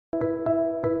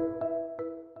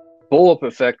Bullwhip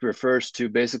effect refers to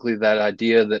basically that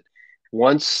idea that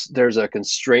once there's a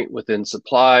constraint within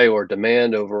supply or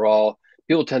demand overall,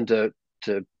 people tend to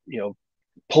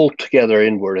pull together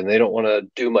inward and they don't want to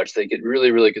do much. They get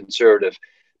really, really conservative.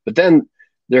 But then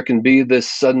there can be this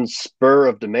sudden spur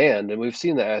of demand. And we've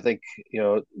seen that. I think,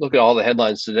 look at all the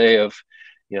headlines today of,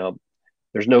 you know,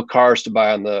 there's no cars to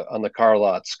buy on the car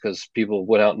lots because people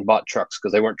went out and bought trucks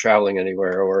because they weren't traveling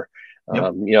anywhere. Or,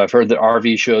 Yep. I've heard that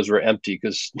RV shows were empty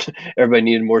because everybody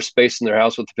needed more space in their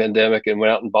house with the pandemic and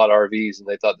went out and bought RVs and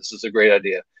they thought this was a great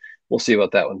idea. We'll see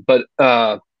about that one. But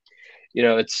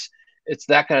it's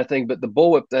that kind of thing. But the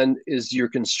bullwhip then is you're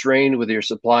constrained with your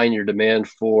supply and your demand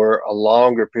for a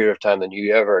longer period of time than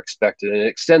you ever expected, and it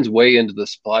extends way into the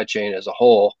supply chain as a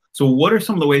whole. So what are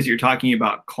some of the ways that you're talking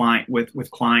about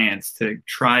with clients to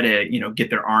try to, get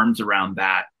their arms around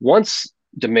that? Once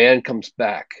demand comes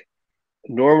back,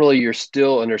 normally you're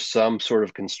still under some sort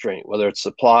of constraint, whether it's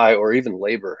supply or even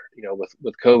labor.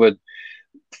 With COVID,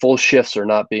 full shifts are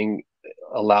not being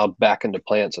allowed back into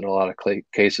plants in a lot of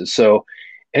cases. So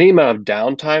any amount of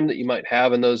downtime that you might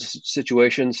have in those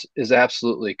situations is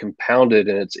absolutely compounded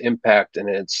in its impact and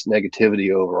its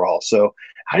negativity overall. So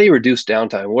how do you reduce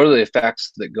downtime? What are the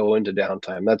effects that go into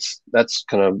downtime? That's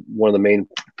kind of one of the main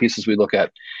pieces we look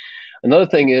at. Another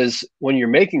thing is when you're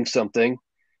making something,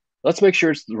 let's make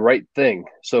sure it's the right thing.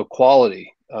 So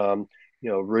quality,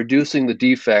 reducing the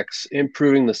defects,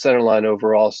 improving the center line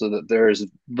overall so that there is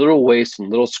little waste and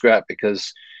little scrap,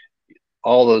 because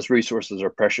all those resources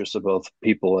are precious to both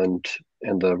people and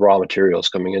the raw materials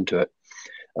coming into it.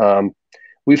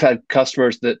 We've had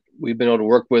customers that we've been able to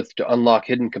work with to unlock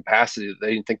hidden capacity that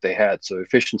they didn't think they had. So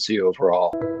efficiency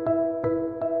overall.